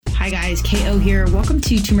Hi guys, KO here. Welcome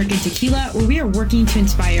to Turmeric and Tequila, where we are working to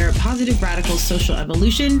inspire positive, radical social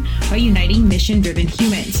evolution by uniting mission-driven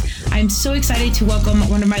humans. I'm so excited to welcome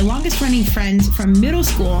one of my longest-running friends from middle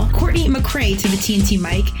school, Courtney McCray, to the TNT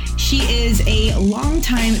mic. She is a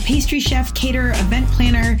longtime pastry chef, caterer, event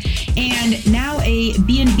planner, and now a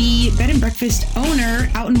B&B bed and breakfast owner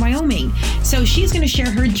out in Wyoming. So she's going to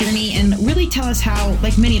share her journey and really tell us how,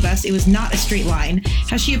 like many of us, it was not a straight line,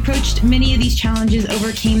 how she approached many of these challenges,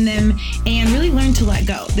 overcame them, and really learned to let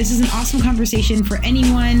go. This is an awesome conversation for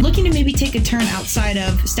anyone looking to maybe take a turn outside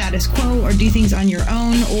of status quo or do things on your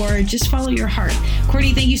own or just follow your heart.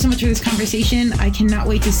 Courtney, thank you so much for this conversation. I cannot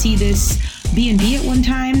wait to see this B&B at one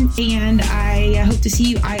time, and I hope to see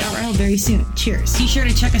you IRL very soon. Cheers. Be sure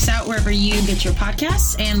to check us out wherever you get your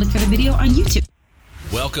podcasts and look for the video on YouTube.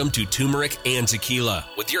 Welcome to Turmeric and Tequila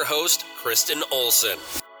with your host, Kristen Olson.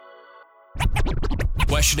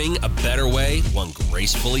 Questioning a better way, one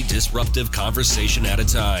gracefully disruptive conversation at a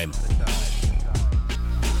time.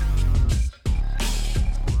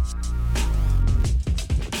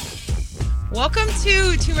 Welcome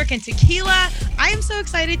to Turmeric and Tequila. I am so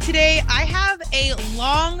excited today. I have a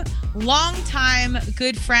long time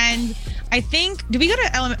good friend. I think, did we go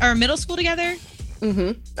to middle school together?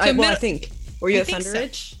 Mm-hmm. I think. Were you at Thunder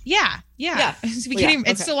Ridge? So. Yeah.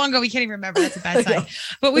 It's so long ago we can't even remember. That's a bad sign. No.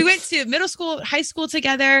 But we went to middle school, high school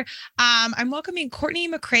together. I'm welcoming Courtney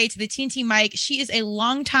McCray to the TNT mic. She is a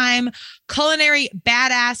longtime culinary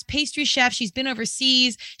badass pastry chef. She's been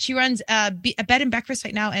overseas. She runs a bed and breakfast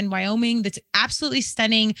right now in Wyoming that's absolutely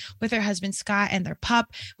stunning with her husband Scott and their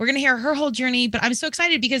pup. We're going to hear her whole journey, but I'm so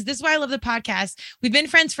excited because this is why I love the podcast. We've been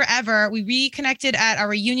friends forever. We reconnected at our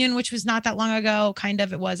reunion, which was not that long ago. Kind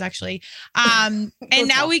of, it was actually. And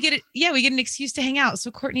now we get an excuse to hang out.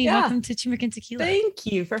 So Courtney, welcome to Turmeric and Tequila. Thank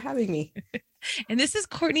you for having me. And this is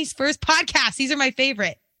Courtney's first podcast. These are my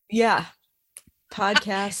favorite. Yeah.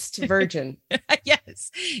 Podcast virgin.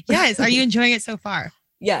 Yes. Are you enjoying it so far?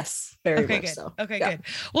 Yes, very much good. so. Okay, good.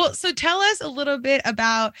 Well, so tell us a little bit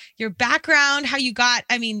about your background, how you got,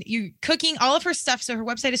 you're cooking, all of her stuff. So her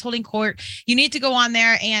website is holding court. You need to go on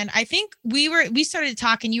there. And I think we started to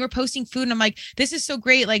talk and you were posting food and I'm like, this is so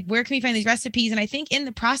great. Like, where can we find these recipes? And I think in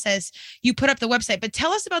the process, you put up the website, but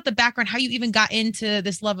tell us about the background, how you even got into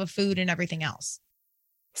this love of food and everything else.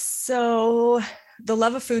 So the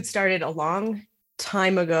love of food started a long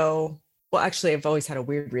time ago. Well, actually, I've always had a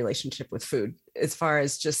weird relationship with food as far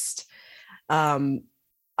as just, I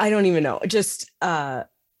don't even know. Just, I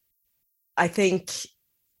think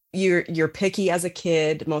you're picky as a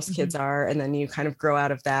kid. Most kids are, and then you kind of grow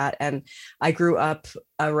out of that. And I grew up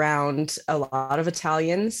around a lot of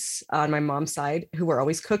Italians on my mom's side who were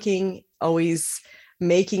always cooking, always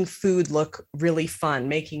making food look really fun,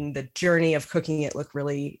 making the journey of cooking it look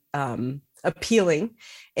really appealing.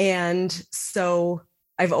 And so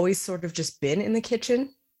I've always sort of just been in the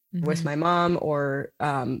kitchen with my mom or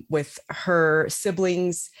with her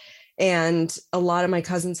siblings. And a lot of my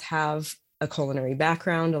cousins have a culinary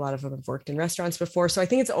background. A lot of them have worked in restaurants before. So I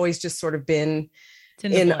think it's always just sort of been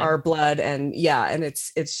in our blood. And and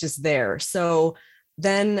it's just there. So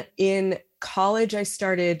then in college, I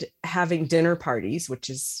started having dinner parties,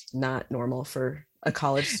 which is not normal for a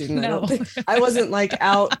college student. No. I wasn't like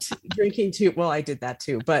out drinking too. Well, I did that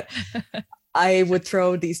too, but I would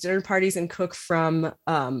throw these dinner parties and cook from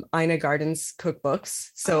Ina Garten's cookbooks.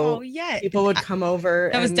 So people would come over.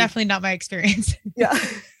 That was definitely not my experience. Yeah,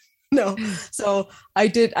 no. So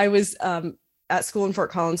I was at school in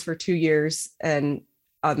Fort Collins for 2 years, and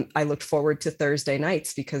I looked forward to Thursday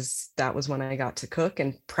nights because that was when I got to cook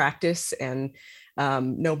and practice, and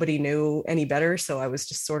nobody knew any better. So I was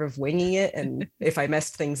just sort of winging it. And if I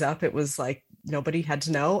messed things up, it was like nobody had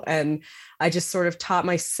to know. And I just sort of taught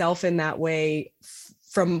myself in that way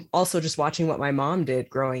from also just watching what my mom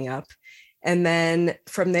did growing up. And then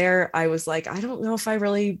from there, I was like, I don't know if I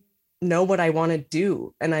really know what I want to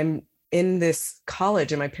do. And I'm in this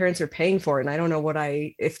college and my parents are paying for it. And I don't know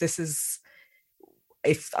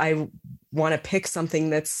if I want to pick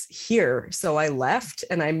something that's here. So I left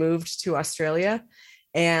and I moved to Australia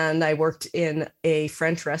and I worked in a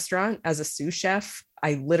French restaurant as a sous chef.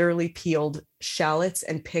 I literally peeled shallots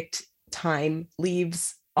and picked thyme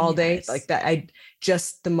leaves all day like that. I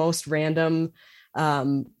just the most random,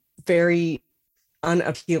 very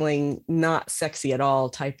unappealing, not sexy at all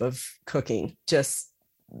type of cooking. Just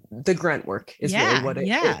the grunt work is really what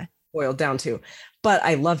it boiled down to. But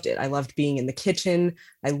I loved it. I loved being in the kitchen.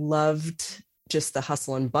 I loved just the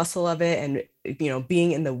hustle and bustle of it, and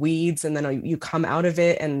being in the weeds, and then you come out of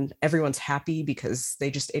it and everyone's happy because they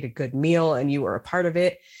just ate a good meal and you were a part of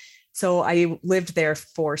it. So I lived there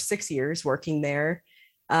for 6 years working there.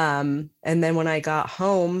 And then when I got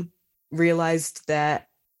home, realized that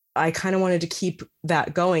I kind of wanted to keep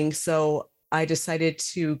that going. So I decided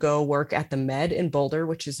to go work at the Med in Boulder,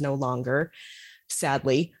 which is no longer,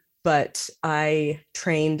 sadly, but I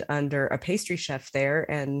trained under a pastry chef there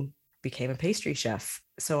and became a pastry chef.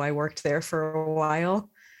 So I worked there for a while,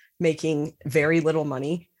 making very little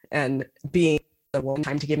money and being the one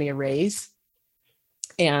time to give me a raise.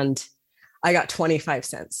 And I got 25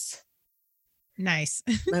 cents. Nice.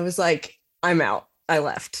 I was like, I'm out. I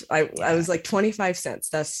left. I was like 25 cents.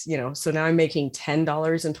 That's, so now I'm making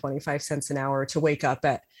 $10.25 an hour to wake up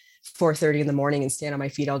at 4:30 in the morning and stand on my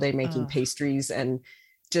feet all day making pastries. And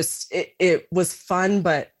just, it was fun,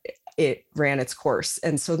 but it ran its course.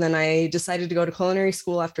 And so then I decided to go to culinary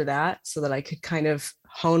school after that so that I could kind of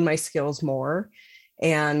hone my skills more,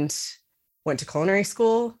 and went to culinary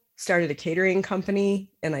school, started a catering company.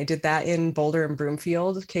 And I did that in Boulder and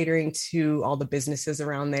Broomfield, catering to all the businesses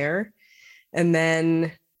around there. And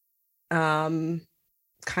then kind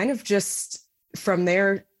of just from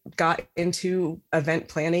there got into event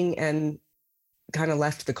planning and kind of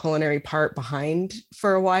left the culinary part behind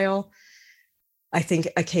for a while. I think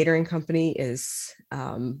a catering company is,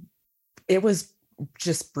 it was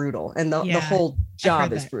just brutal. And the whole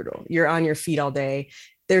job is brutal. You're on your feet all day.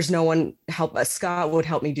 There's no one help. Scott would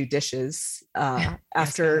help me do dishes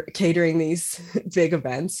after catering these big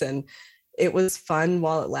events. And it was fun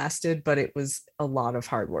while it lasted, but it was a lot of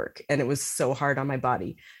hard work and it was so hard on my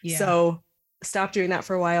body. Yeah. So stopped doing that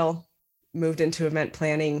for a while, moved into event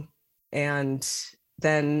planning. And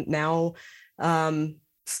then now,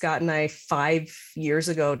 Scott and I 5 years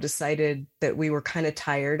ago decided that we were kind of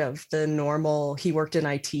tired of the normal. He worked in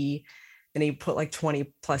IT and he put like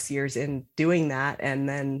 20 plus years in doing that. And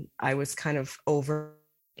then I was kind of over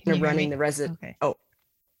running the resident. Okay.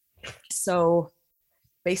 So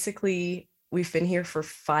basically we've been here for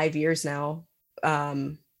 5 years now.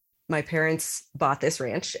 My parents bought this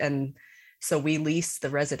ranch, and so we lease the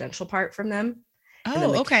residential part from them. Oh, and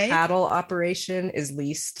then the okay. Cattle operation is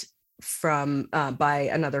leased from by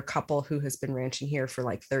another couple who has been ranching here for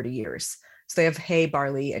like 30 years. So they have hay,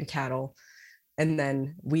 barley, and cattle. And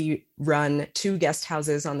then we run 2 guest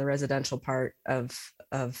houses on the residential part of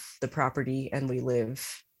the property, and we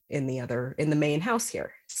live in the main house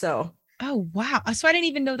here. So. Oh, wow. So I didn't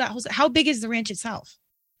even know that. How big is the ranch itself?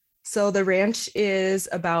 So the ranch is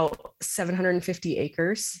about 750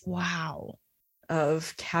 acres. Wow.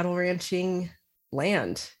 Of cattle ranching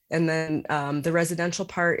land. And then the residential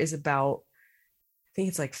part is about, I think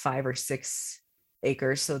it's like 5 or 6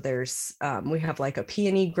 acres. So there's, we have like a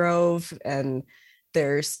peony grove, and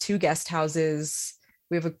there's 2 guest houses.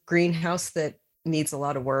 We have a greenhouse that needs a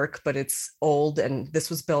lot of work, but it's old, and this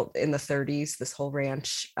was built in the 30s, this whole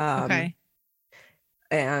ranch. Okay.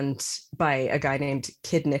 And by a guy named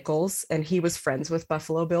Kid Nichols, and he was friends with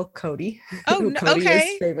Buffalo Bill Cody, who Cody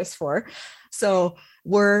is famous for. So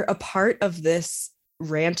we're a part of this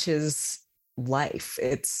ranch's life.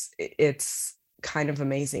 It's kind of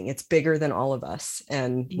amazing. It's bigger than all of us,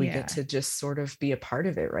 and we get to just sort of be a part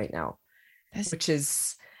of it right now, which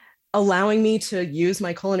is allowing me to use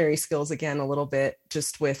my culinary skills again a little bit,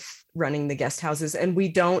 just with running the guest houses. And we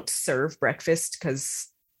don't serve breakfast because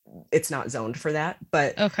it's not zoned for that,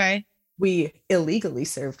 but we illegally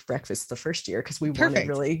served breakfast the first year because we wanted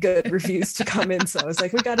really good reviews to come in. So I was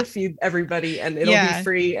like, we got to feed everybody, and it'll be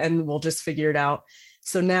free, and we'll just figure it out.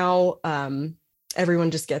 So now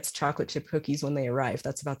everyone just gets chocolate chip cookies when they arrive.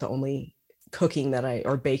 That's about the only cooking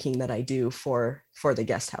or baking that I do for the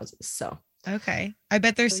guest houses. So. Okay. I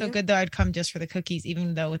bet they're so good though. I'd come just for the cookies,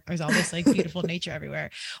 even though there's all this like beautiful nature everywhere.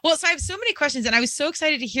 Well, so I have so many questions, and I was so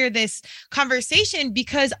excited to hear this conversation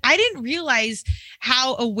because I didn't realize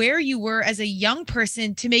how aware you were as a young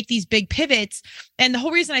person to make these big pivots. And the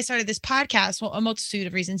whole reason I started this podcast, well, a multitude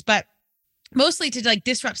of reasons, but mostly to like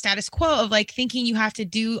disrupt status quo of like thinking you have to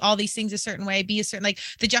do all these things a certain way, be a certain, like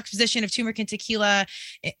the juxtaposition of turmeric and tequila,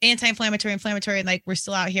 anti-inflammatory, inflammatory, and like we're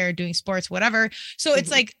still out here doing sports, whatever. So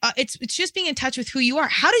it's like, it's just being in touch with who you are.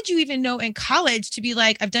 How did you even know in college to be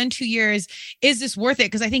like, I've done 2 years, is this worth it?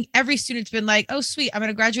 Because I think every student's been like, oh sweet, I'm going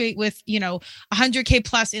to graduate with, 100K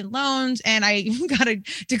plus in loans, and I got a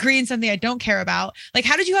degree in something I don't care about. Like,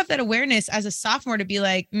 how did you have that awareness as a sophomore to be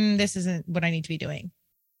like, this isn't what I need to be doing?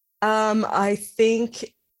 I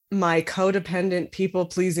think my codependent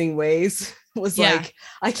people-pleasing ways was like,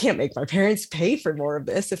 I can't make my parents pay for more of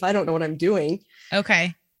this if I don't know what I'm doing.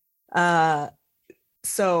 Okay.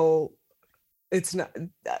 So it's not,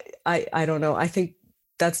 I don't know. I think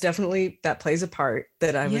that plays a part,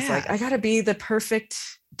 that I was like, I gotta be the perfect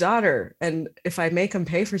daughter. And if I make them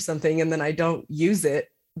pay for something and then I don't use it,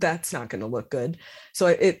 that's not going to look good. So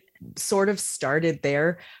it sort of started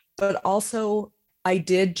there, but also I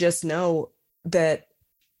did just know that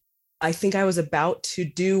I think I was about to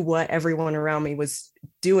do what everyone around me was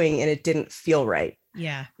doing and it didn't feel right.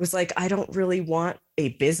 Yeah. It was like, I don't really want a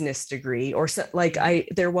business degree or so, like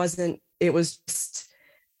it was just,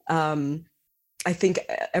 I think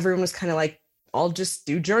everyone was kind of like, I'll just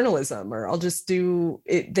do journalism or I'll just do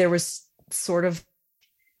it. There was sort of,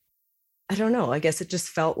 I don't know, I guess it just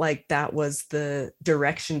felt like that was the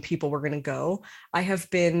direction people were going to go. I have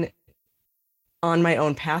been on my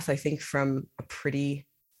own path, I think, from a pretty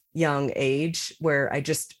young age where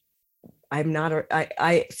I'm not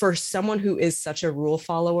for someone who is such a rule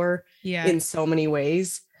follower in so many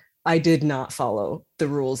ways, I did not follow the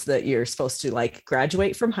rules that you're supposed to like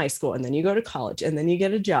graduate from high school and then you go to college and then you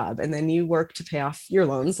get a job and then you work to pay off your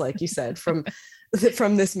loans, like you said, from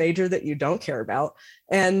this major that you don't care about.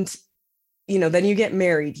 And, then you get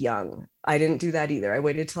married young. I didn't do that either. I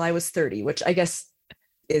waited till I was 30, which I guess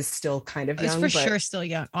is still kind of young. It's for sure still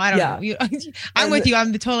young. Oh, I don't know. I'm with you.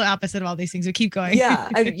 I'm the total opposite of all these things. So keep going.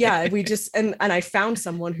 We just, and I found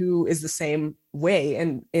someone who is the same way.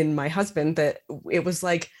 And in my husband, that it was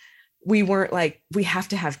like, we weren't like, we have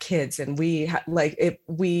to have kids. And we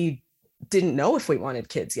didn't know if we wanted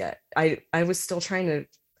kids yet. I was still trying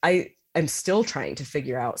to, I'm still trying to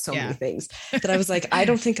figure out so many things that I was like, I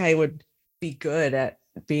don't think I would be good at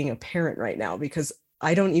being a parent right now because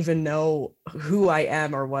I don't even know who I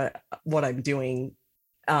am or what I'm doing.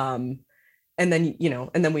 And then,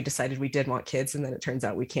 and then we decided we did want kids and then it turns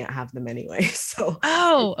out we can't have them anyway. So,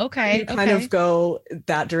 okay. You kind of go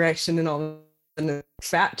that direction and all a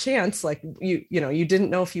fat chance. Like you didn't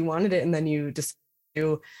know if you wanted it and then you just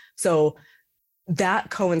do. So that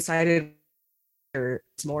coincided with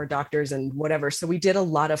more doctors and whatever. So we did a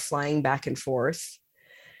lot of flying back and forth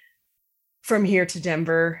from here to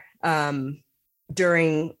Denver,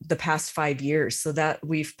 during the past 5 years, so that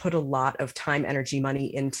we've put a lot of time, energy,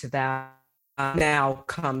 money into that. Now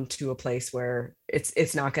come to a place where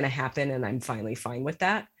it's not going to happen, and I'm finally fine with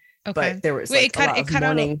that. Okay. But there was it cut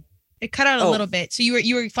out a little bit. So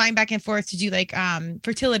you were flying back and forth to do like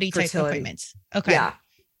fertility type appointments. Okay. Yeah.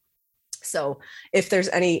 So if there's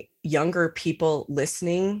any younger people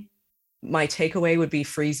listening, my takeaway would be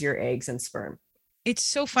freeze your eggs and sperm. It's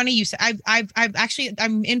so funny you said. I'm booking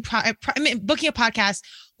a podcast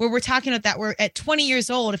where we're talking about that. We're at 20 years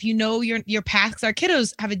old. If you know your path, 'cause our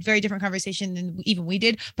kiddos have a very different conversation than even we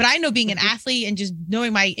did. But I know being an athlete and just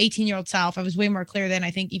knowing my 18-year-old self, I was way more clear then, I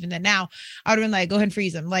think, even than now. I would have been like, go ahead and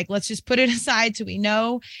freeze them. Like, let's just put it aside so we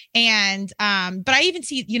know. And but I even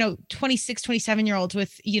see 26, 27-year-olds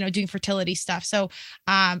with doing fertility stuff. So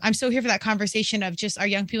I'm so here for that conversation of just our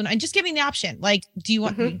young people and just giving the option. Like, do you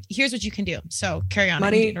want? Here's what you can do. So carry on.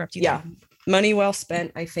 Money, interrupt you there. Money well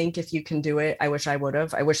spent. I think if you can do it, I wish I would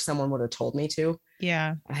have. I wish someone would have told me to.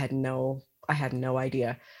 Yeah. I had no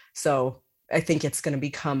idea. So I think it's going to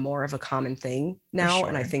become more of a common thing now. Sure.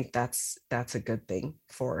 And I think that's a good thing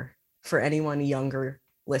for anyone younger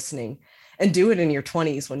listening. And do it in your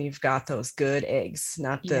 20s when you've got those good eggs,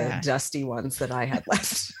 not the dusty ones that I had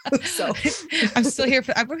left. So I'm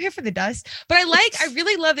here for the dust. But I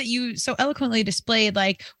really love that you so eloquently displayed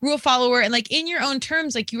like rule follower and like in your own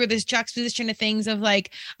terms, like you were this juxtaposition of things of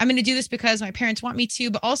like, I'm going to do this because my parents want me to,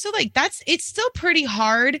 but also like it's still pretty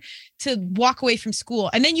hard to walk away from school.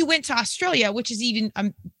 And then you went to Australia, which is even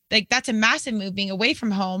like that's a massive move, being away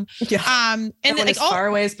from home. Yeah. And then like as far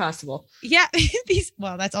away as possible. Yeah.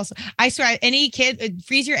 That's also, I swear, any kid,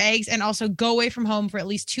 freeze your eggs and also go away from home for at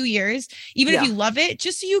least 2 years, even if you love it,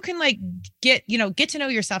 just so you can like get to know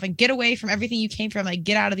yourself and get away from everything you came from, like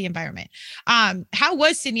get out of the environment. How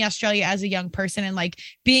was Sydney, Australia as a young person and like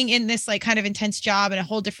being in this like kind of intense job and a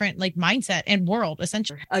whole different like mindset and world,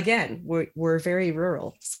 essentially? Again, we're very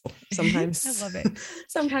rural. So sometimes I love it.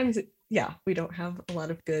 Sometimes we don't have a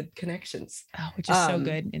lot of good connections. Oh, which is so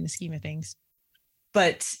good in the scheme of things.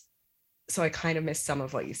 But so I kind of missed some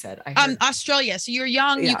of what you said. Australia. So you're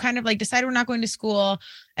young, you kind of like decided we're not going to school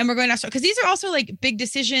and we're going to Australia. Because these are also like big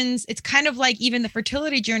decisions. It's kind of like even the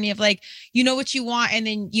fertility journey of like, what you want. And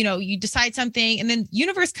then, you decide something and then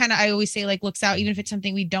universe kind of, I always say like looks out, even if it's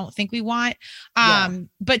something we don't think we want.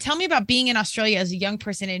 But tell me about being in Australia as a young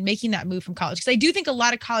person and making that move from college. Because I do think a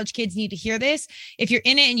lot of college kids need to hear this. If you're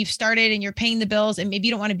in it and you've started and you're paying the bills and maybe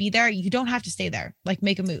you don't want to be there, you don't have to stay there. Like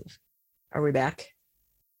make a move. Are we back?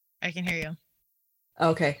 I can hear you.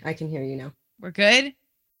 Okay, I can hear you now. We're good?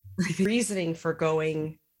 The reasoning for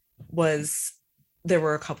going there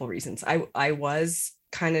were a couple reasons. I was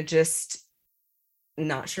kind of just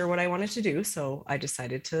not sure what I wanted to do, so I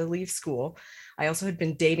decided to leave school. I also had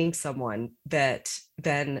been dating someone that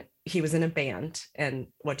then he was in a band. And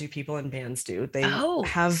what do people in bands do? They Oh.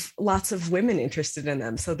 have lots of women interested in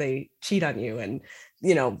them. So they cheat on you and,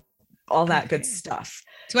 you know, all that good stuff.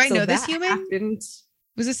 Do I So know this that human? happened.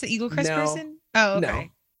 Was this the Eagle Crest No. person? Oh,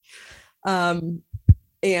 okay. No.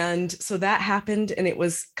 And so that happened, and it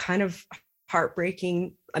was kind of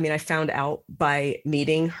heartbreaking. I mean, I found out by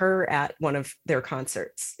meeting her at one of their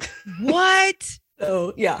concerts. What?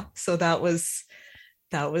 So yeah, so that was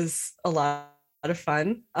a lot of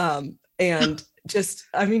fun. And just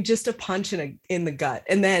a punch in the gut.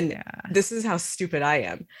 And then this is how stupid I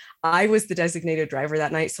am. I was the designated driver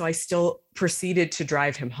that night, so I still proceeded to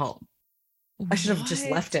drive him home. I should have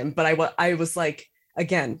just left him, but I was like,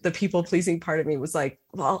 again, the people pleasing part of me was like,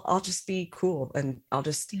 well, I'll just be cool and I'll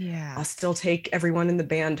still take everyone in the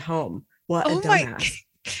band home. What a dumbass.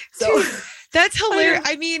 So that's hilarious.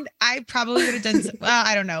 I mean, I probably would have done well,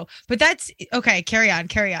 I don't know, but that's okay. Carry on.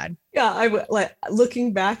 Yeah.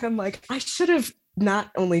 Looking back, I'm like, I should have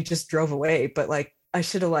not only just drove away, but like, I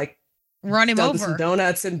should have like run him over some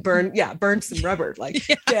donuts and burned some rubber, like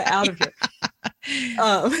get out of here.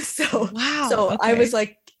 So okay. I was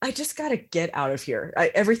like, I just got to get out of here.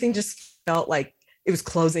 Everything just felt like it was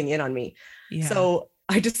closing in on me. Yeah. So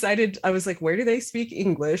I decided, I was like, where do they speak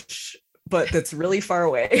English? But that's really far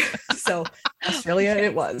away. So Australia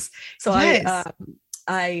it was. So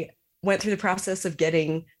I went through the process of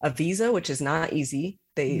getting a visa, which is not easy.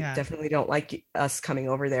 They definitely don't like us coming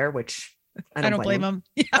over there, which I don't blame them.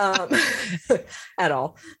 At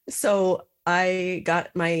all. So I got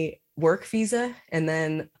my work visa, and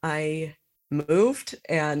then I moved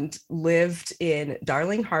and lived in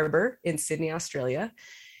Darling Harbour in Sydney, Australia,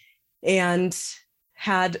 and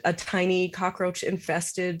had a tiny cockroach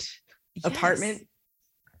infested apartment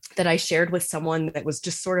that I shared with someone that was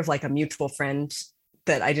just sort of like a mutual friend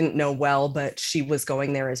that I didn't know well, but she was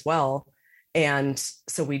going there as well. And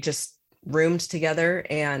so we just roomed together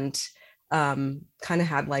and kind of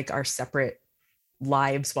had like our separate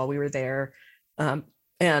lives while we were there.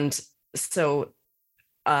 And so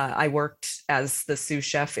I worked as the sous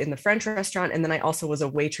chef in the French restaurant, and then I also was a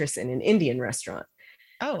waitress in an Indian restaurant.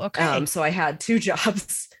 Oh, okay. So I had 2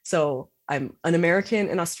 jobs. So I'm an American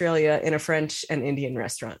in Australia in a French and Indian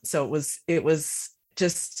restaurant. So it was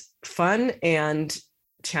just fun and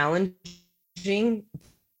challenging.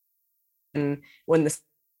 And when the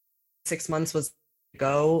 6 months was to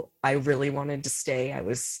go, I really wanted to stay. I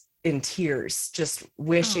was in tears, just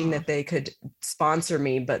wishing that they could sponsor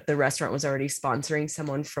me, but the restaurant was already sponsoring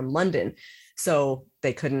someone from London. So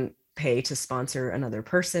they couldn't pay to sponsor another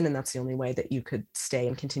person. And that's the only way that you could stay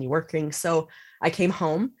and continue working. So I came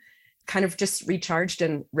home kind of just recharged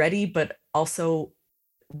and ready, but also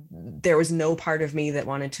there was no part of me that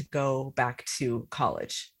wanted to go back to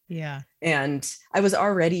college. Yeah. And I was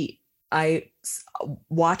already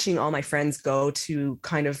watching all my friends go to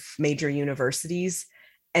kind of major universities,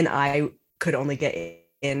 and I could only get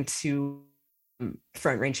into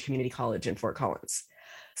Front Range Community College in Fort Collins.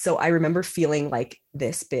 So I remember feeling like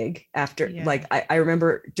this big after, like, I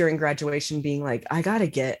remember during graduation being like, I got to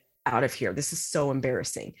get out of here. This is so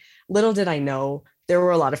embarrassing. Little did I know there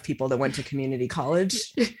were a lot of people that went to community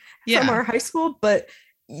college from our high school, but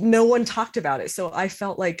no one talked about it. So I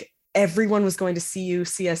felt like everyone was going to CU,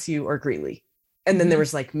 CSU, or Greeley. And then there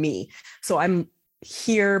was like me. So I'm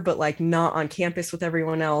here, but like not on campus with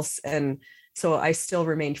everyone else. And so I still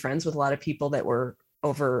remained friends with a lot of people that were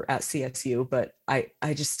over at CSU, but I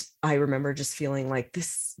remember just feeling like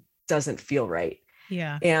this doesn't feel right.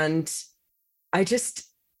 Yeah. And I guess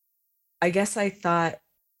I thought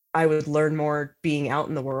I would learn more being out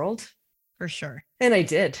in the world. For sure. And I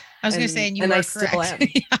did. I was going to say, and I still am.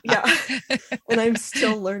 Yeah. And I'm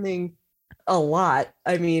still learning a lot.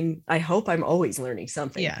 I mean, I hope I'm always learning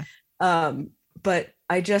something. Yeah. But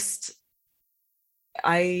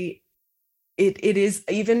it is,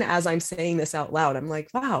 even as I'm saying this out loud, I'm like,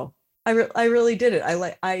 wow, I really did it.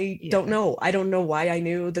 I don't know. I don't know why I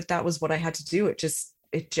knew that was what I had to do.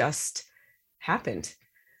 It just happened.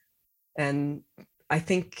 And I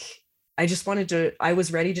think I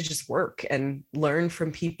was ready to just work and learn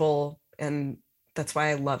from people. And that's why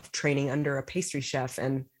I love training under a pastry chef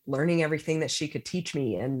and learning everything that she could teach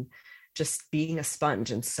me and just being a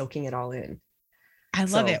sponge and soaking it all in. I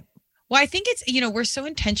love it. Well, I think it's, we're so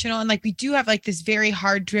intentional, and like, we do have like this very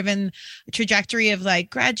hard driven trajectory of like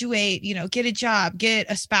graduate, get a job, get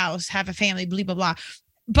a spouse, have a family, blah, blah, blah.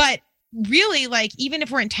 But really, like, even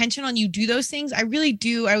if we're intentional and you do those things, I really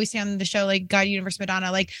do. I always say on the show, like God, Universe,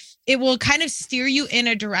 Madonna, like it will kind of steer you in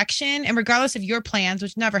a direction. And regardless of your plans,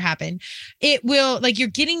 which never happen, it will, like, you're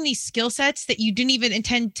getting these skill sets that you didn't even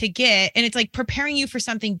intend to get. And it's like preparing you for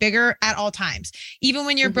something bigger at all times, even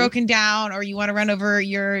when you're broken down or you want to run over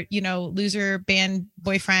your, you know, loser band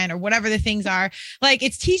boyfriend or whatever the things are. Like,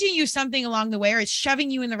 it's teaching you something along the way, or it's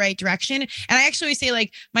shoving you in the right direction. And I actually always say,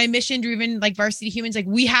 like, my mission driven, like Varsity Humans, like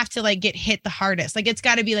we have to like get hit the hardest. Like it's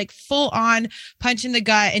got to be like full on punch in the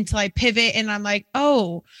gut until I pivot. And I'm like,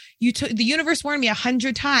 oh, the universe warned me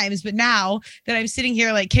 100 times, but now that I'm sitting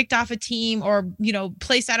here, like kicked off a team or, you know,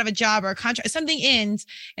 placed out of a job or a contract, something ends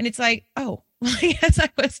and it's like, oh,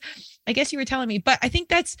 I guess you were telling me, but I think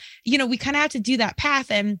that's, you know, we kind of have to do that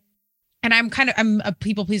path. And I'm a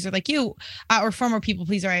people pleaser like you, or former people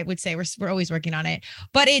pleaser, I would say. We're always working on it.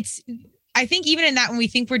 But I think even in that, when we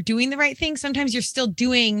think we're doing the right thing, sometimes you're still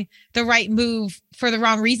doing the right move for the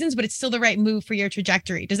wrong reasons, but it's still the right move for your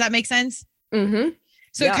trajectory. Does that make sense? Mm-hmm.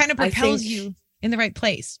 So it kind of propels you in the right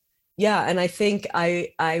place. Yeah. And I think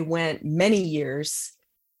I went many years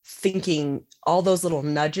thinking all those little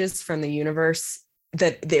nudges from the universe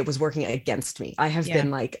that it was working against me. I have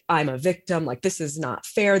been like, I'm a victim. Like, this is not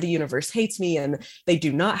fair. The universe hates me and they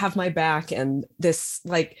do not have my back. And this,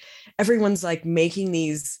 like, everyone's like making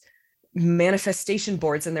these manifestation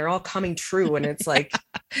boards and they're all coming true. And it's like,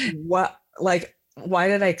 what, like, why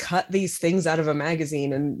did I cut these things out of a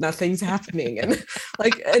magazine and nothing's happening? And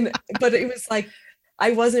like, but it was like,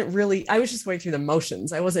 I was just going through the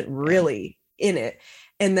motions. I wasn't really in it.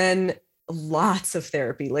 And then lots of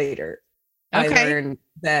therapy later, I learned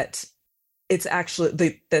that it's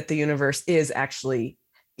actually that the universe is actually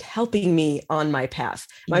helping me on my path.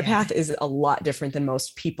 My path is a lot different than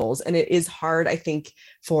most people's. And it is hard, I think,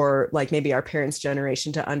 for like maybe our parents'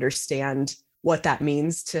 generation to understand what that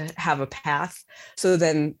means to have a path. So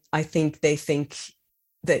then I think they think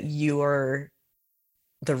that you are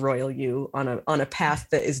the royal you on a path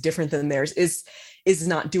that is different than theirs is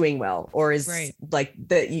not doing well, or is like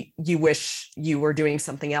that you wish you were doing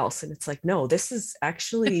something else. And it's like, no, this is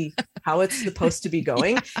actually how it's supposed to be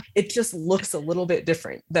going. It just looks a little bit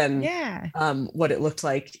different than what it looked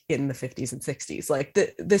like in the 50s and 60s. Like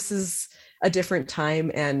this is a different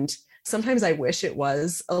time. And sometimes I wish it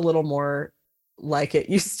was a little more like it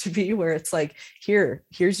used to be, where it's like,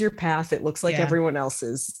 here's your path. It looks like everyone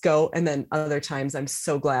else's, go. And then other times I'm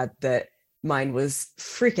so glad that mine was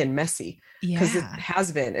freaking messy, because it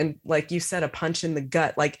has been. And like you said, a punch in the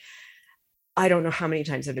gut. Like, I don't know how many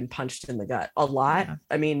times I've been punched in the gut. A lot.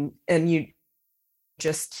 I mean, and you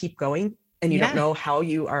just keep going and you don't know how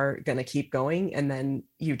you are going to keep going. And then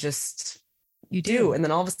you do. And then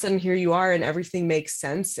all of a sudden here you are and everything makes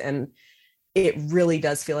sense. And it really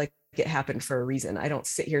does feel like it happened for a reason. I don't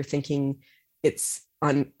sit here thinking it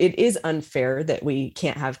is unfair that we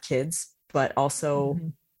can't have kids, but also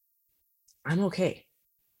I'm okay.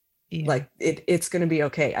 Like it's going to be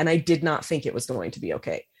okay. And I did not think it was going to be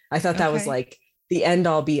okay. I thought that was like the end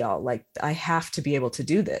all be all. Like, I have to be able to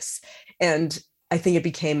do this. And I think it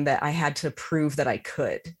became that I had to prove that I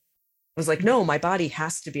could. I was like, no, my body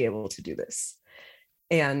has to be able to do this.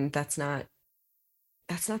 And that's not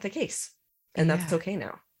the case. And that's okay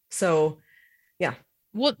now. So, yeah.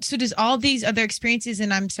 Well, so does all these other experiences,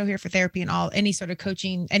 and I'm so here for therapy and any sort of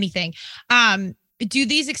coaching, anything, do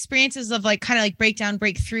these experiences of like kind of like breakdown,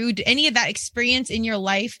 breakthrough, did any of that experience in your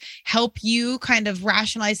life help you kind of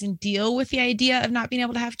rationalize and deal with the idea of not being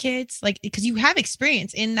able to have kids? Like, because you have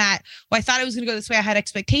experience in that, well, I thought it was going to go this way. I had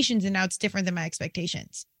expectations and now it's different than my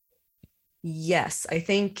expectations. Yes. I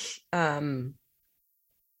think, along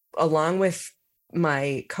with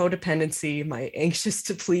my codependency, my anxious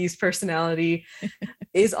to please personality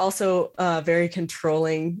is also a very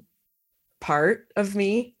controlling part of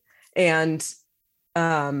me. And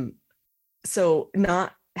so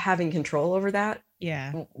not having control over that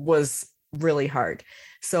was really hard.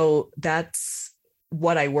 So that's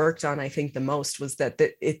what I worked on, I think, the most, was that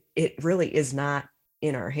it really is not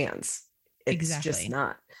in our hands. It's just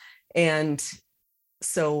not. And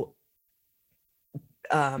so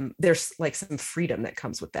there's like some freedom that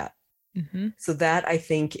comes with that. So that, I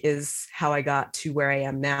think, is how I got to where I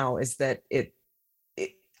am now, is that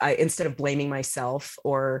I, instead of blaming myself,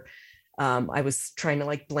 or I was trying to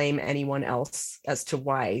like blame anyone else as to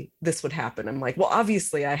why this would happen. I'm like, well,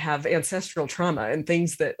 obviously I have ancestral trauma and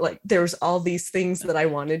things that, like, there's all these things that I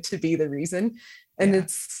wanted to be the reason. And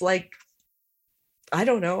it's like, I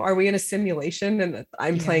don't know, are we in a simulation and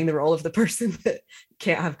I'm playing the role of the person that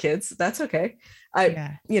can't have kids? That's okay.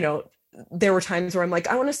 You know, there were times where I'm like,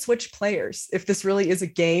 I want to switch players. If this really is a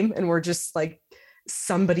game and we're just like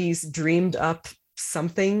somebody's dreamed up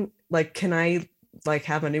something, like, can I like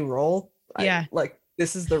have a new role? Yeah.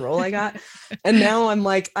 This is the role I got. And now I'm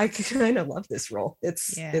like, I kind of love this role. It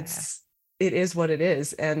is what it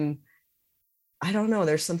is. And I don't know,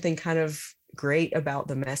 there's something kind of great about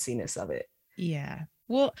the messiness of it. Yeah.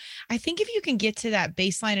 Well, I think if you can get to that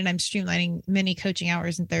baseline, and I'm streamlining many coaching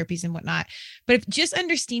hours and therapies and whatnot, but if just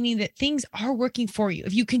understanding that things are working for you,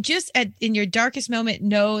 if you can just in your darkest moment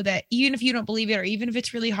know that even if you don't believe it, or even if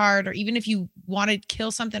it's really hard, or even if you want to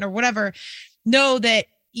kill something or whatever, know that,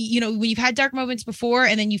 when you've had dark moments before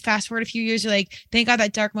and then you fast forward a few years, you're like, thank God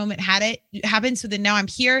that dark moment happened. So then now I'm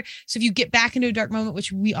here. So if you get back into a dark moment,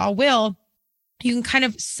 which we all will, you can kind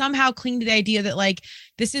of somehow cling to the idea that like,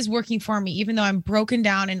 this is working for me, even though I'm broken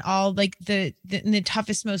down in all like in the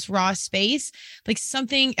toughest, most raw space, like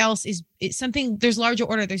something else it's something, there's larger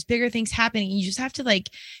order, there's bigger things happening. You just have to like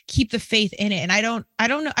keep the faith in it. And I don't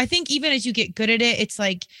know. I think even as you get good at it, it's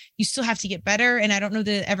like, you still have to get better. And I don't know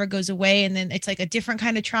that it ever goes away. And then it's like a different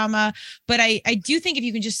kind of trauma. But I do think if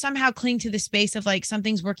you can just somehow cling to the space of like,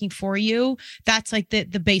 something's working for you, that's like the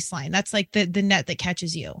baseline. That's like the net that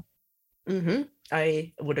catches you. Mm-hmm.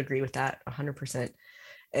 I would agree with that 100%.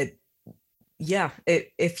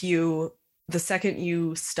 The second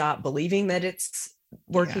you stop believing that it's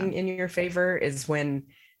working in your favor is when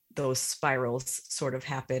those spirals sort of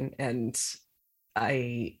happen. And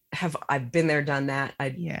I've been there, done that.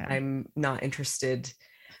 I'm not interested.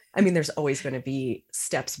 I mean, there's always going to be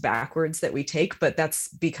steps backwards that we take, but that's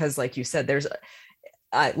because, like you said,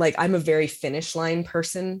 I'm a very finish line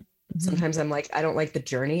person. Sometimes I'm like, I don't like the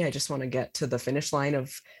journey. I just want to get to the finish line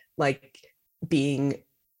of like being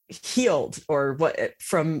healed or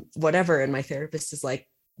from whatever. And my therapist is like,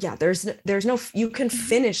 yeah, there's no, you can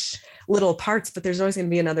finish little parts, but there's always going to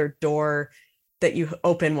be another door that you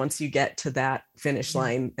open once you get to that finish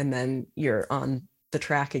line. And then you're on the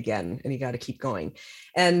track again and you got to keep going.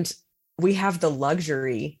 And we have the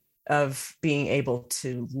luxury of being able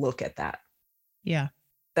to look at that. Yeah.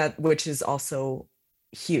 Which is also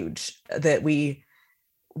huge, that we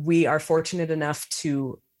are fortunate enough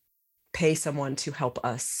to pay someone to help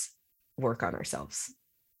us work on ourselves.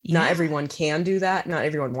 Not everyone can do that. Not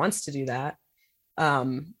everyone wants to do that.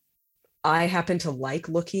 I happen to like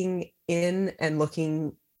looking in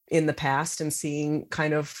the past and seeing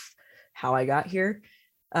kind of how I got here.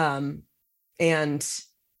 And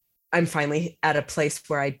I'm finally at a place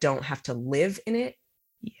where I don't have to live in it,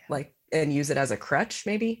 and use it as a crutch,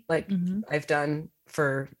 maybe I've done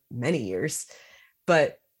for many years.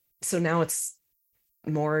 But so now it's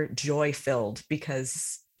more joy filled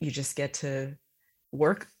because you just get to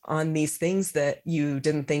work on these things that you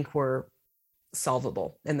didn't think were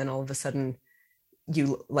solvable. And then all of a sudden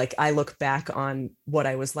I look back on what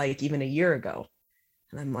I was like even a year ago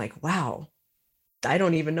and I'm like, wow, I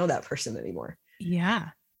don't even know that person anymore. Yeah.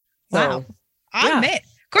 Wow. I admit,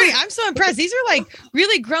 Courtney, I'm so impressed. These are like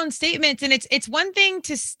really grown statements, and it's one thing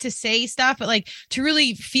to say stuff, but like to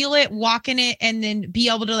really feel it, walk in it, and then be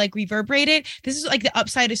able to like reverberate it. This is like the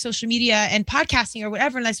upside of social media and podcasting or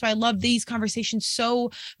whatever. And that's why I love these conversations so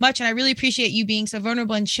much. And I really appreciate you being so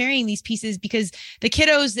vulnerable and sharing these pieces, because the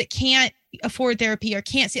kiddos that can't afford therapy or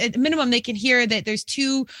can't see, at the minimum, they can hear that there's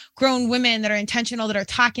two grown women that are intentional, that are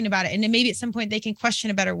talking about it. And then maybe at some point they can question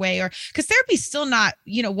a better way, or because therapy is still not,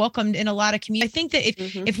 welcomed in a lot of communities. I think that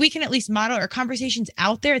if we can at least model our conversations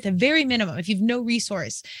out there at the very minimum, if you've no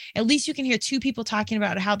resource, at least you can hear two people talking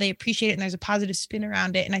about how they appreciate it and there's a positive spin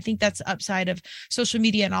around it. And I think that's the upside of social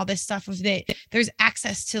media and all this stuff, of that there's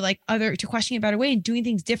access to to questioning a better way and doing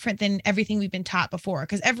things different than everything we've been taught before.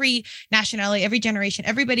 Because every nationality, every generation,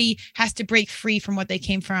 everybody has to break free from what they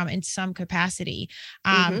came from in some capacity.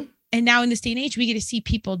 And now in this day and age, we get to see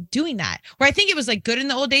people doing that, where I think it was like good in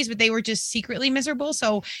the old days, but they were just secretly miserable.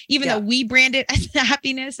 So even though we brand it as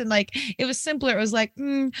happiness and like it was simpler, it was like,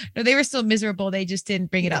 no, they were still miserable. They just didn't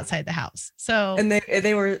bring it outside the house. So, and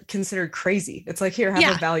they were considered crazy. It's like, here,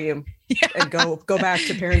 have a Valium and go back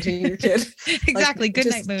to parenting your kid. Exactly. Good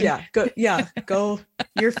night, Moon. Go.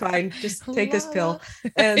 You're fine. Just take this pill.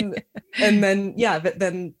 And then, but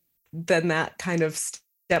then that kind of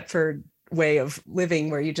Stepford way of living,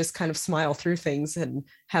 where you just kind of smile through things and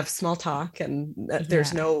have small talk, and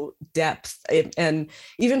there's no depth. And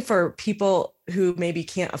even for people who maybe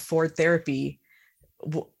can't afford therapy,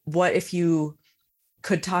 what if you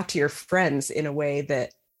could talk to your friends in a way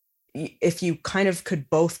that if you kind of could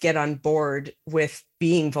both get on board with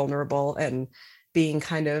being vulnerable and being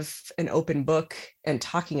kind of an open book and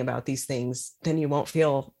talking about these things, then you won't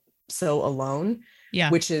feel so alone. Yeah.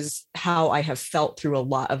 which is how I have felt through a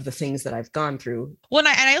lot of the things that I've gone through. Well, and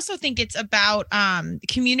I also think it's about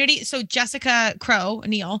community. So Jessica Crow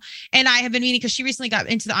Neal and I have been meeting because she recently got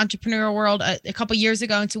into the entrepreneurial world a couple years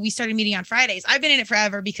ago. And so we started meeting on Fridays. I've been in it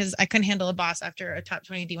forever because I couldn't handle a boss after a top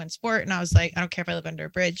 20 D1 sport. And I was like, I don't care if I live under a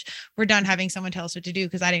bridge. We're done having someone tell us what to do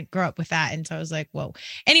because I didn't grow up with that. And so I was like, whoa.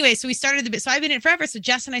 Anyway, so we started the bit. So I've been in it forever. So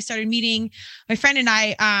Jess and I started meeting, my friend and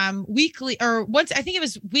I, weekly or once, I think it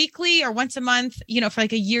was weekly or once a month, for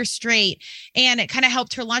like a year straight. And it kind of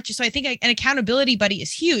helped her launch. So I think an accountability buddy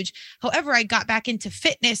is huge. However, I got back into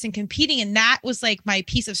fitness and competing, and that was like my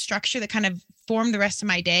piece of structure that kind of formed the rest of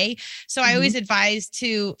my day. So I always advise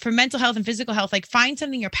for mental health and physical health, like find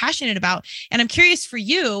something you're passionate about. And I'm curious for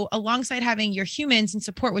you, alongside having your humans and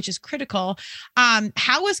support, which is critical,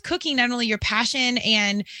 how is cooking not only your passion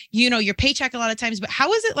and, your paycheck a lot of times, but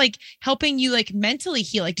how is it like helping you like mentally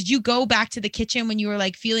heal? Like, did you go back to the kitchen when you were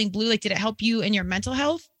like feeling blue? Like, did it help you in your mental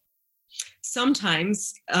health?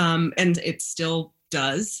 Sometimes, and it still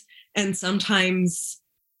does. And sometimes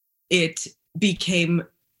it became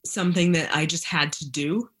something that I just had to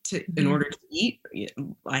do in order to eat.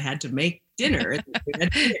 I had to make dinner.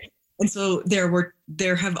 And so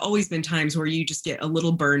there have always been times where you just get a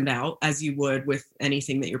little burned out, as you would with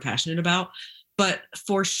anything that you're passionate about. But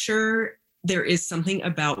for sure, there is something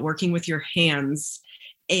about working with your hands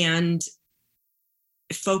and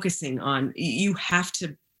focusing on, you have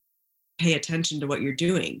to pay attention to what you're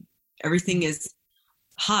doing. Everything is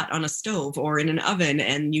hot on a stove or in an oven,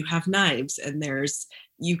 and you have knives, and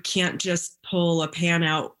you can't just pull a pan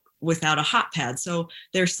out without a hot pad. So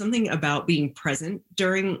there's something about being present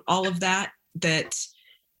during all of that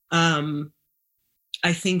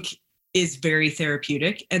I think is very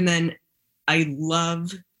therapeutic. And then I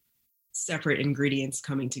love separate ingredients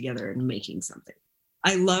coming together and making something.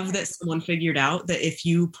 I love that someone figured out that if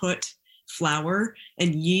you put flour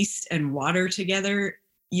and yeast and water together,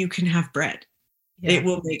 you can have bread. Yeah. It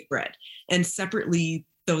will make bread. And separately,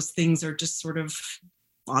 those things are just sort of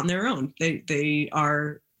on their own. They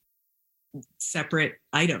are separate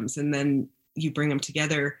items, and then you bring them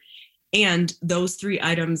together, and those three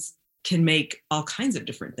items can make all kinds of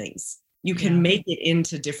different things. You can make it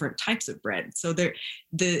into different types of bread. So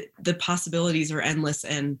the possibilities are endless,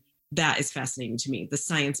 and that is fascinating to me. The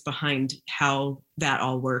science behind how that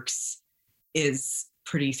all works is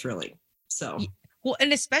pretty thrilling. So well,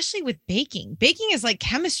 and especially with baking is like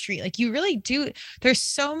chemistry. Like you really do. There's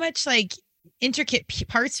so much like intricate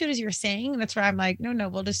parts to it, as you were saying. And that's where I'm like, no,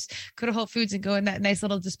 we'll just go to Whole Foods and go in that nice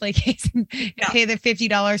little display case and pay the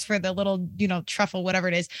 $50 for the little, truffle, whatever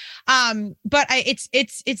it is. But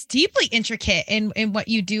it's deeply intricate in what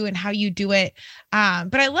you do and how you do it.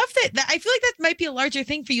 But I love that I feel like that might be a larger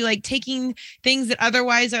thing for you, like taking things that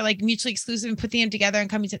otherwise are like mutually exclusive and putting them together and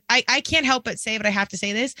coming to, I can't help but say, but I have to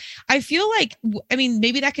say this. I feel like,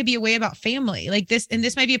 maybe that could be a way about family like this. And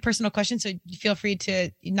this might be a personal question, so feel free to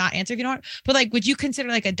not answer if you don't want. But like, would you consider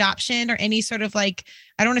like adoption or any sort of like,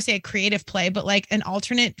 I don't want to say a creative play, but like an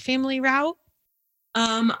alternate family route?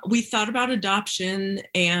 We thought about adoption,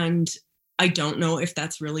 and I don't know if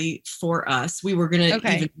that's really for us. We were going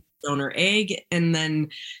to even donor egg, and then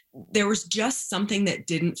there was just something that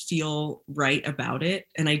didn't feel right about it.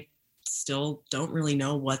 And I still don't really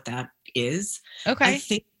know what that is. Okay. I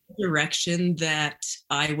think the direction that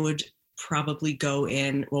I would probably go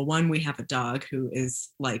in, well, one, we have a dog who is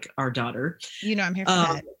like our daughter. I'm here for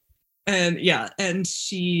that. And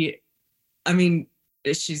she's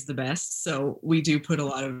the best. So we do put a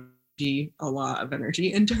lot of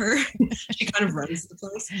energy into her. She kind of runs the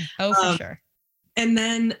place. Oh, for sure. And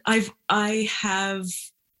then I have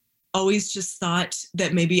always just thought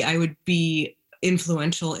that maybe I would be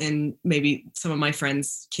influential in maybe some of my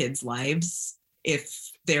friends' kids' lives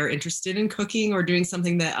if they're interested in cooking or doing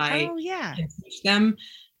something that I can teach them.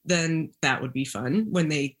 Then that would be fun when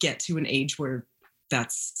they get to an age where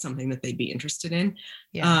that's something that they'd be interested in.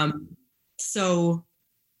 Yeah. So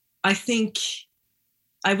I think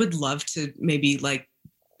I would love to maybe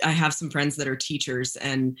I have some friends that are teachers,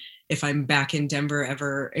 and if I'm back in Denver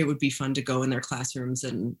ever, it would be fun to go in their classrooms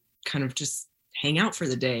and kind of just hang out for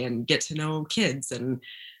the day and get to know kids, and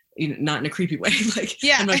not in a creepy way.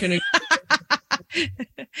 I'm not going to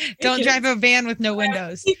don't drive a van with no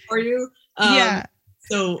windows for you.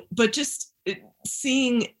 So, but just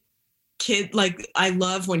seeing I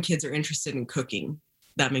love when kids are interested in cooking.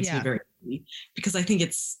 That makes me very happy, because I think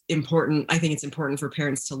it's important. I think it's important for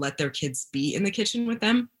parents to let their kids be in the kitchen with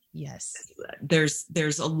them. Yes.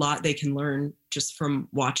 There's a lot they can learn just from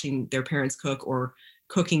watching their parents cook or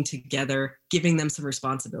cooking together, giving them some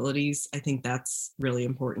responsibilities. I think that's really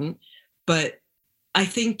important. But I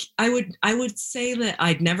think I would say that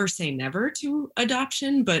I'd never say never to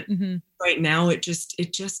adoption, but right now it just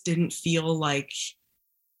didn't feel like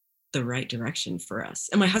the right direction for us.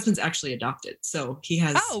 And my husband's actually adopted, so he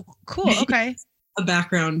has cool. Okay. a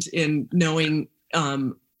background in knowing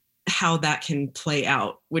how that can play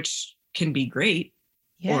out, which can be great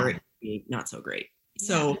or it can be not so great.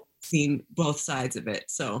 So seeing both sides of it.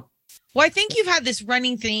 So well, I think you've had this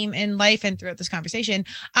running theme in life and throughout this conversation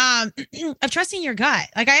of trusting your gut.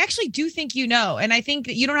 Like, I actually do think you know. And I think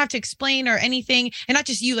that you don't have to explain or anything. And not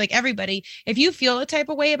just you, like everybody. If you feel a type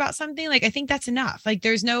of way about something, like, I think that's enough. Like,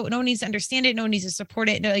 there's no one needs to understand it. No one needs to support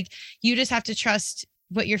it. No, like, you just have to trust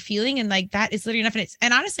what you're feeling. And like, that is literally enough.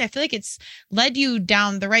 And honestly, I feel like it's led you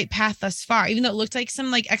down the right path thus far, even though it looked like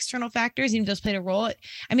some like external factors, even those played a role.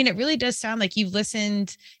 I mean, it really does sound like you've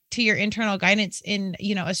listened to your internal guidance in,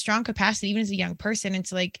 a strong capacity, even as a young person.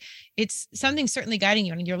 It's like, it's something certainly guiding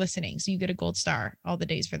you and you're listening. So you get a gold star all the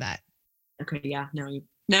days for that. Okay. Yeah. Now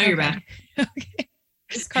you're back. Okay.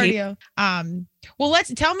 It's cardio. Well,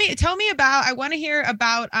 tell me about, I want to hear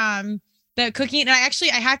about, the cooking. And I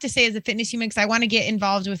have to say, as a fitness human, because I want to get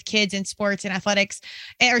involved with kids in sports and athletics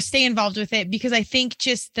or stay involved with it, because I think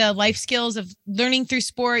just the life skills of learning through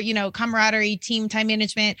sport, camaraderie, team, time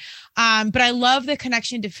management. But I love the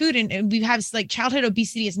connection to food, and we have like childhood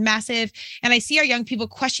obesity is massive. And I see our young people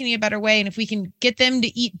questioning a better way. And if we can get them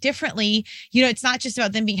to eat differently, it's not just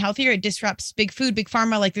about them being healthier. It disrupts big food, big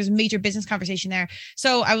pharma. Like, there's a major business conversation there.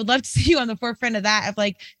 So I would love to see you on the forefront of that, of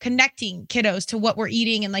like connecting kiddos to what we're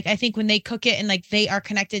eating. And like, I think when they cook it and like they are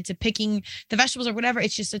connected to picking the vegetables or whatever,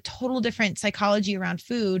 it's just a total different psychology around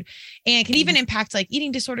food, and can even impact like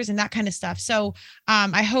eating disorders and that kind of stuff. So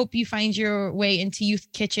I hope you find your way into youth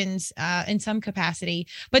kitchens in some capacity.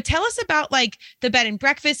 But tell us about like the bed and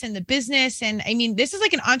breakfast and the business. And I mean, this is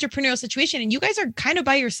like an entrepreneurial situation, and you guys are kind of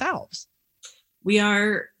by yourselves. We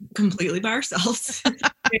are completely by ourselves.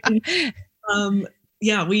 And,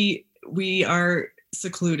 we are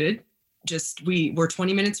secluded. We're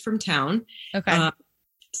 20 minutes from town. Okay.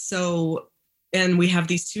 And we have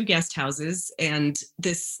these 2 guest houses, and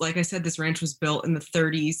this, like I said, this ranch was built in the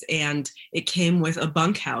 30s, and it came with a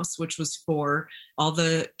bunkhouse, which was for all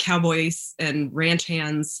the cowboys and ranch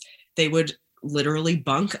hands. They would literally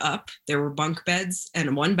bunk up. There were bunk beds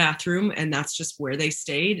and 1 bathroom, and that's just where they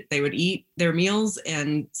stayed. They would eat their meals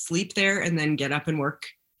and sleep there, and then get up and work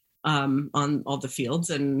on all the fields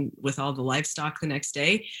and with all the livestock the next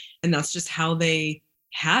day. And that's just how they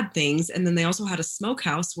had things. And then they also had a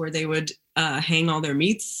smokehouse where they would hang all their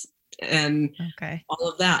meats and all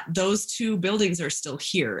of that. Those 2 buildings are still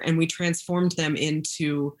here, and we transformed them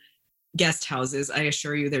into guest houses. I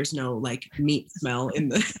assure you, there's no like meat smell in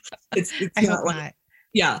the. It's I not hope like not.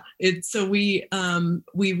 Yeah. So we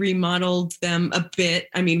remodeled them a bit.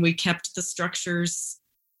 I mean, we kept the structures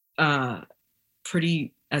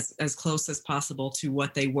pretty as close as possible to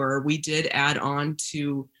what they were. We did add on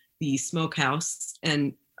to the smokehouse,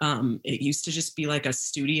 and it used to just be like a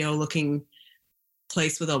studio looking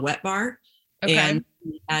place with a wet bar. Okay. And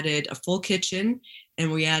we added a full kitchen, and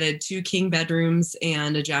we added 2 king bedrooms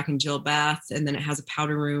and a Jack and Jill bath. And then it has a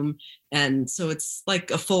powder room. And so it's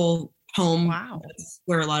like a full home. Wow.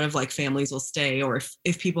 Where a lot of like families will stay, or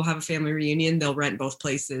if people have a family reunion, they'll rent both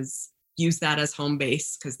places, use that as home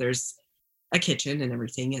base, because there's a kitchen and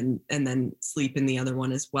everything, and then sleep in the other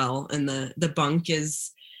one as well. And the bunk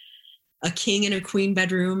is a king and a queen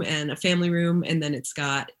bedroom and a family room. And then it's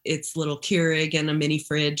got its little Keurig and a mini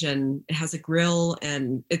fridge, and it has a grill,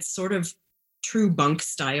 and it's sort of true bunk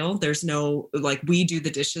style. There's no, like, we do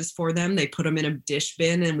the dishes for them. They put them in a dish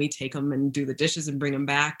bin, and we take them and do the dishes and bring them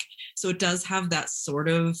back. So it does have that sort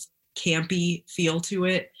of campy feel to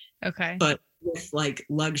it. Okay. But with like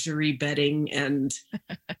luxury bedding and,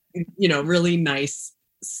 really nice.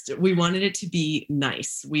 We wanted it to be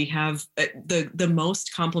nice. We have the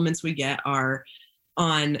most compliments we get are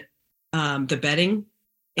on the bedding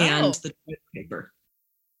and the toilet paper.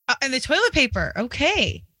 And the toilet paper.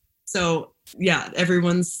 Okay. So yeah,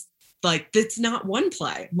 everyone's like, it's not one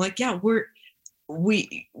ply. I'm like, yeah, we're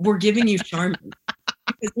giving you Charmin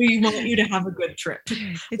because we want you to have a good trip.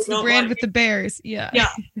 It's the brand with the bears. Yeah. Yeah.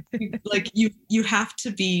 Like you have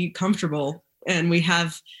to be comfortable, and we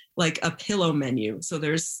have like a pillow menu. So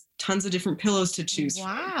there's tons of different pillows to choose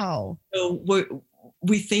from. So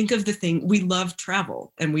we think of we love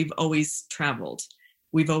travel, and we've always traveled.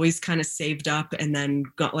 We've always kind of saved up, and then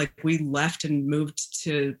we left and moved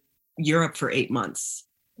to Europe for 8 months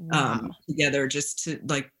together, just to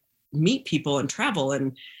like meet people and travel.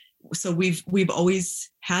 And so we've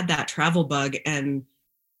always had that travel bug. And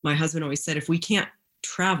my husband always said, if we can't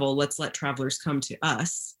travel, let's let travelers come to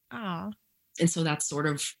us. Oh. And so that's sort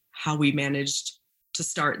of how we managed to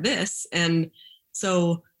start this. And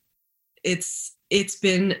so it's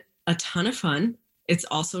been a ton of fun. It's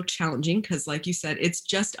also challenging because, like you said, it's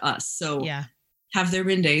just us. So yeah. Have there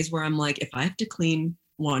been days where I'm like, if I have to clean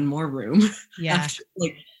one more room, yeah,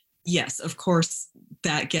 yes, of course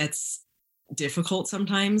that gets difficult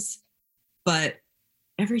sometimes, but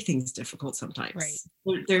everything's difficult sometimes.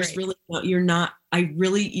 Right. There's really, I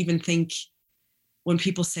really even think when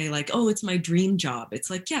people say like, oh, it's my dream job, it's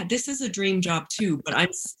like, yeah, this is a dream job too, but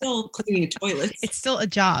I'm still cleaning toilets. It's still a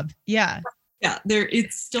job. Yeah. Yeah.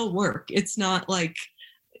 It's still work. It's not like,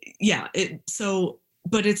 yeah.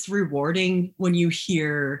 But it's rewarding when you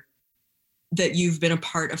hear that you've been a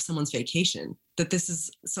part of someone's vacation, that this is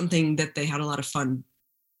something that they had a lot of fun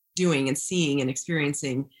doing and seeing and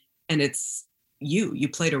experiencing. And it's you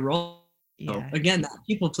played a role. Yeah. So again, that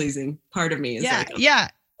people pleasing part of me is yeah.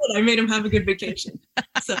 I made him have a good vacation.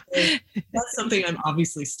 So that's something I'm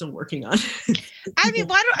obviously still working on. I mean,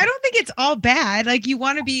 I don't think it's all bad. Like, you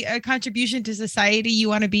want to be a contribution to society. You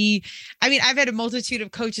want to be, I mean, I've had a multitude of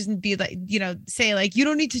coaches and be like, say like, you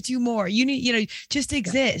don't need to do more. You need, just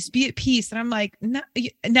exist, be at peace. And I'm like,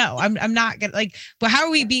 no, I'm not gonna like, but how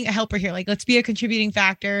are we being a helper here? Like, let's be a contributing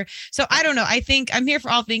factor. So I don't know. I think I'm here for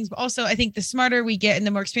all things, but also I think the smarter we get and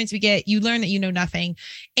the more experience we get, you learn that you know nothing.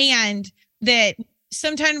 And that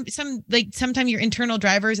sometimes your internal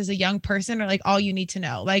drivers as a young person are like all you need to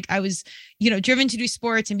know. Like, I was, driven to do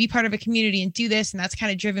sports and be part of a community and do this. And that's kind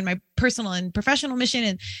of driven my personal and professional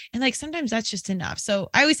mission. And like, sometimes that's just enough. So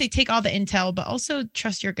I always say, take all the intel, but also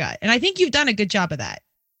trust your gut. And I think you've done a good job of that.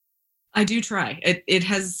 I do try. It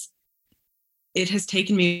has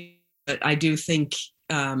taken me, but I do think,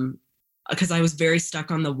 because I was very stuck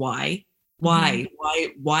on the why I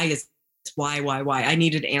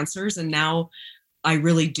needed answers. And now I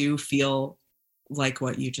really do feel like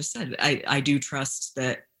what you just said. I do trust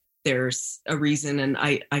that there's a reason, and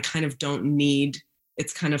I kind of don't need,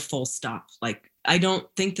 it's kind of full stop. Like, I don't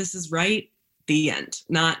think this is right. The end.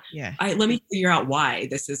 Let me figure out why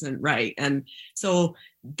this isn't right. And so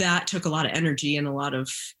that took a lot of energy and a lot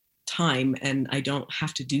of time, and I don't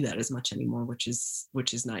have to do that as much anymore, which is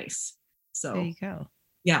nice. So there you go.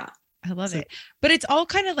 Yeah. I love it. But it's all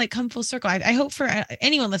kind of like come full circle. I hope for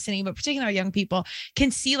anyone listening, but particularly our young people, can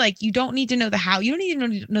see like, you don't need to know the how, you don't need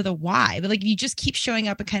to know the why, but like, you just keep showing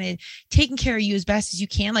up and kind of taking care of you as best as you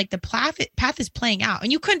can. Like, the path is playing out.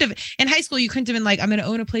 And you couldn't have, in high school, you couldn't have been like, I'm going to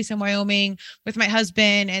own a place in Wyoming with my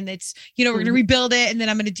husband, and it's, we're going to rebuild it, and then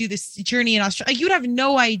I'm going to do this journey in Australia. Like, you'd have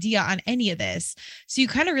no idea on any of this. So you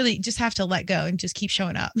kind of really just have to let go and just keep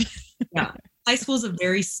showing up. Yeah. High school is a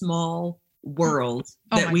very small world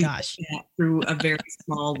that we look at through a very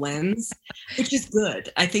small lens, which is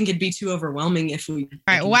good. I think it'd be too overwhelming if we.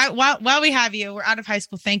 All right. While we have you, we're out of high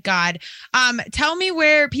school, thank God. Tell me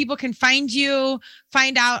where people can find you,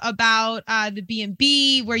 find out about the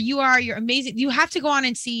B&B, where you are. You're amazing. You have to go on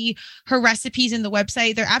and see her recipes in the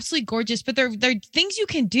website. They're absolutely gorgeous, but they're things you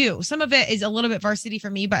can do. Some of it is a little bit varsity for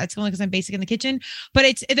me, but it's only because I'm basic in the kitchen.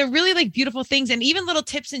 But they're really like beautiful things, and even little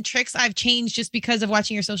tips and tricks I've changed just because of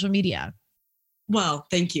watching your social media. Well,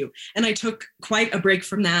 thank you. And I took quite a break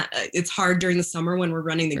from that. It's hard during the summer when we're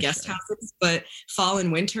running the guest houses, but fall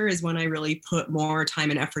and winter is when I really put more time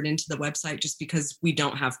and effort into the website, just because we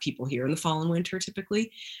don't have people here in the fall and winter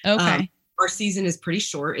typically. Okay. Our season is pretty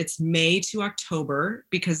short. It's May to October,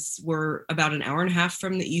 because we're about an hour and a half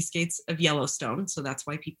from the east gates of Yellowstone. So that's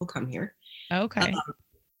why people come here. Okay.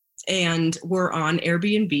 And we're on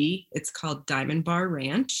Airbnb. It's called Diamond Bar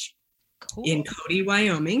Ranch in Cody,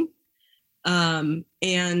 Wyoming.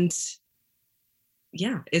 And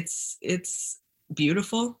yeah, it's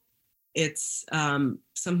beautiful. It's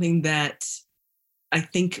something that I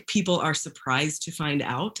think people are surprised to find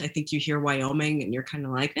out. I think you hear Wyoming and you're kind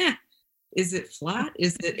of like, is it flat?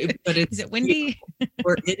 But it's, is it windy?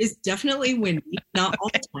 Or it is definitely windy, not all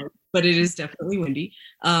the time, but it is definitely windy.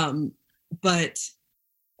 But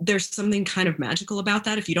there's something kind of magical about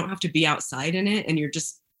that. If you don't have to be outside in it, and you're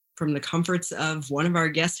just from the comforts of one of our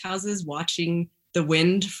guest houses, watching the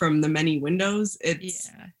wind from the many windows,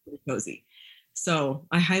 it's pretty cozy. So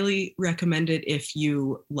I highly recommend it if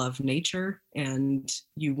you love nature and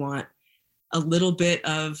you want a little bit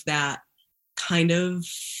of that kind of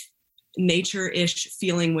nature-ish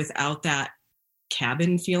feeling without that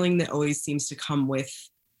cabin feeling that always seems to come with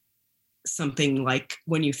something. Like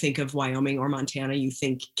when you think of Wyoming or Montana, you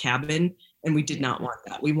think cabin. And we did not want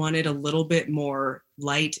that. We wanted a little bit more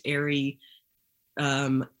light, airy,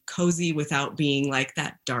 cozy without being like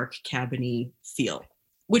that dark cabin-y feel.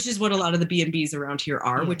 which is what a lot of the B&Bs around here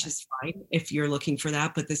are, which is fine if you're looking for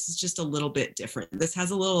that. But this is just a little bit different. This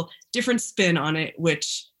has a little different spin on it,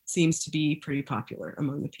 which seems to be pretty popular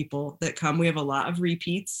among the people that come. We have a lot of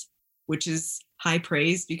repeats, which is high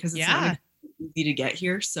praise because it's not easy to get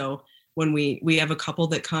here. So when we have a couple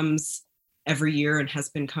that comes every year and has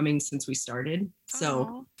been coming since we started.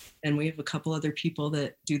 So, and we have a couple other people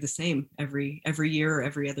that do the same every year or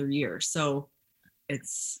every other year. So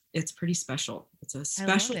it's pretty special. It's a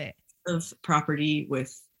special piece of property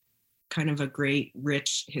with kind of a great,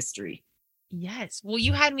 rich history. Yes. Well,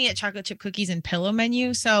 you had me at chocolate chip cookies and pillow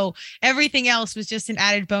menu. So everything else was just an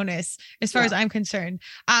added bonus as far as I'm concerned.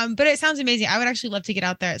 But it sounds amazing. I would actually love to get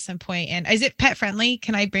out there at some point. And is it pet friendly?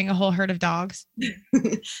 Can I bring a whole herd of dogs?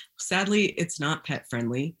 Sadly, it's not pet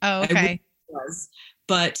friendly. Oh, okay.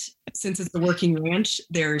 But since it's a working ranch,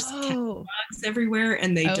 there's dogs everywhere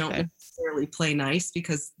and they don't necessarily play nice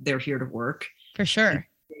because they're here to work. For sure.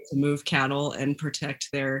 To move cattle and protect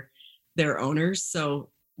their owners. So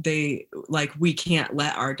we can't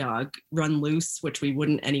let our dog run loose, which we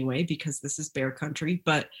wouldn't anyway, because this is bear country.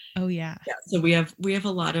 But so we have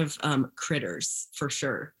a lot of critters for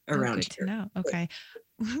sure around here. To know. Okay.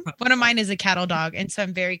 One of mine is a cattle dog, and so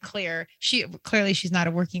I'm very clear. She's not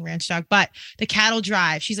a working ranch dog, but the cattle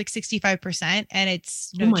drive. She's like 65%, and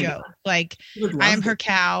it's no joke. God. Like I am her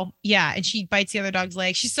cow, and she bites the other dog's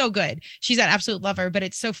leg. She's so good. She's an absolute lover. But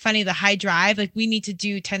it's so funny the high drive. Like we need to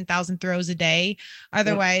do 10,000 throws a day,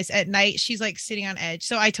 otherwise at night she's like sitting on edge.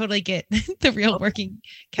 So I totally get the real working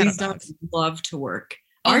cattle dogs. Love to work.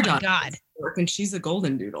 Our dog loves to work, and she's a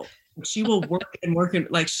golden doodle. She will work and work and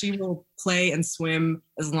like she will play and swim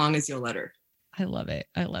as long as you'll let her. I love it.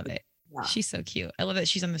 Yeah. She's so cute. I love that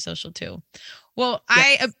she's on the social too. Well,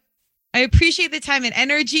 yes. I appreciate the time and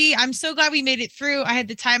energy. I'm so glad we made it through. I had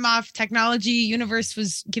the time off. Technology, universe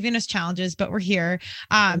was giving us challenges, but we're here.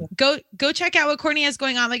 Go check out what Courtney has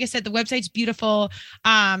going on. Like I said, the website's beautiful.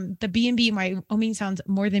 The B&B in Wyoming sounds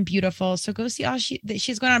more than beautiful. So go see all that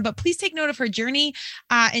she's going on. But please take note of her journey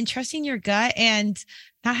and trusting your gut and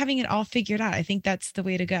not having it all figured out. I think that's the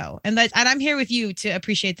way to go. And I'm here with you to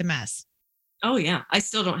appreciate the mess. Oh yeah. I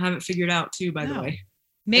still don't have it figured out too, by the way.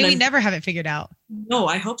 Maybe we never have it figured out. No,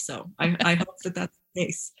 I hope so. I hope that that's the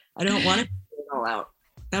case. I don't want to figure it all out.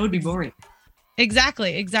 That would be boring.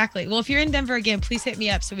 Exactly. Well, if you're in Denver again, please hit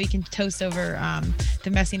me up so we can toast over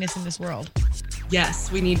the messiness in this world.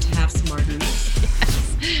 Yes, we need to have some margaritas.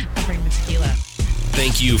 Yes. I'll bring the tequila.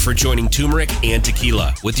 Thank you for joining Turmeric and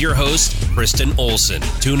Tequila with your host, Kristen Olson.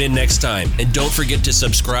 Tune in next time, and don't forget to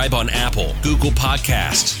subscribe on Apple, Google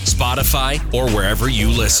Podcasts, Spotify, or wherever you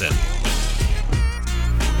listen.